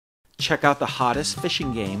Check out the hottest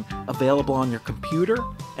fishing game available on your computer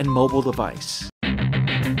and mobile device.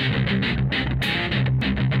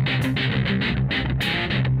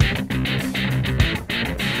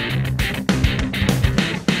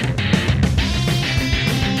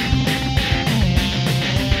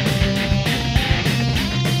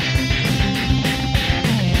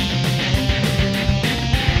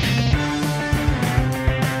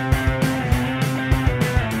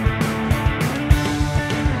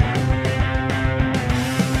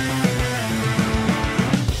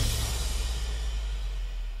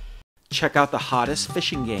 Check out the hottest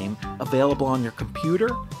fishing game available on your computer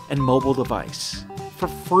and mobile device. For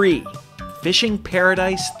free, Fishing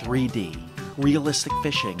Paradise 3D. Realistic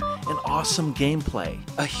fishing and awesome gameplay.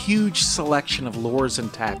 A huge selection of lures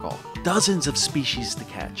and tackle. Dozens of species to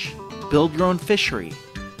catch. Build your own fishery.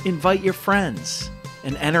 Invite your friends.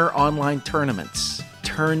 And enter online tournaments.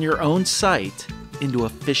 Turn your own site into a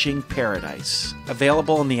fishing paradise.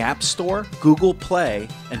 Available in the App Store, Google Play,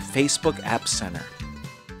 and Facebook App Center.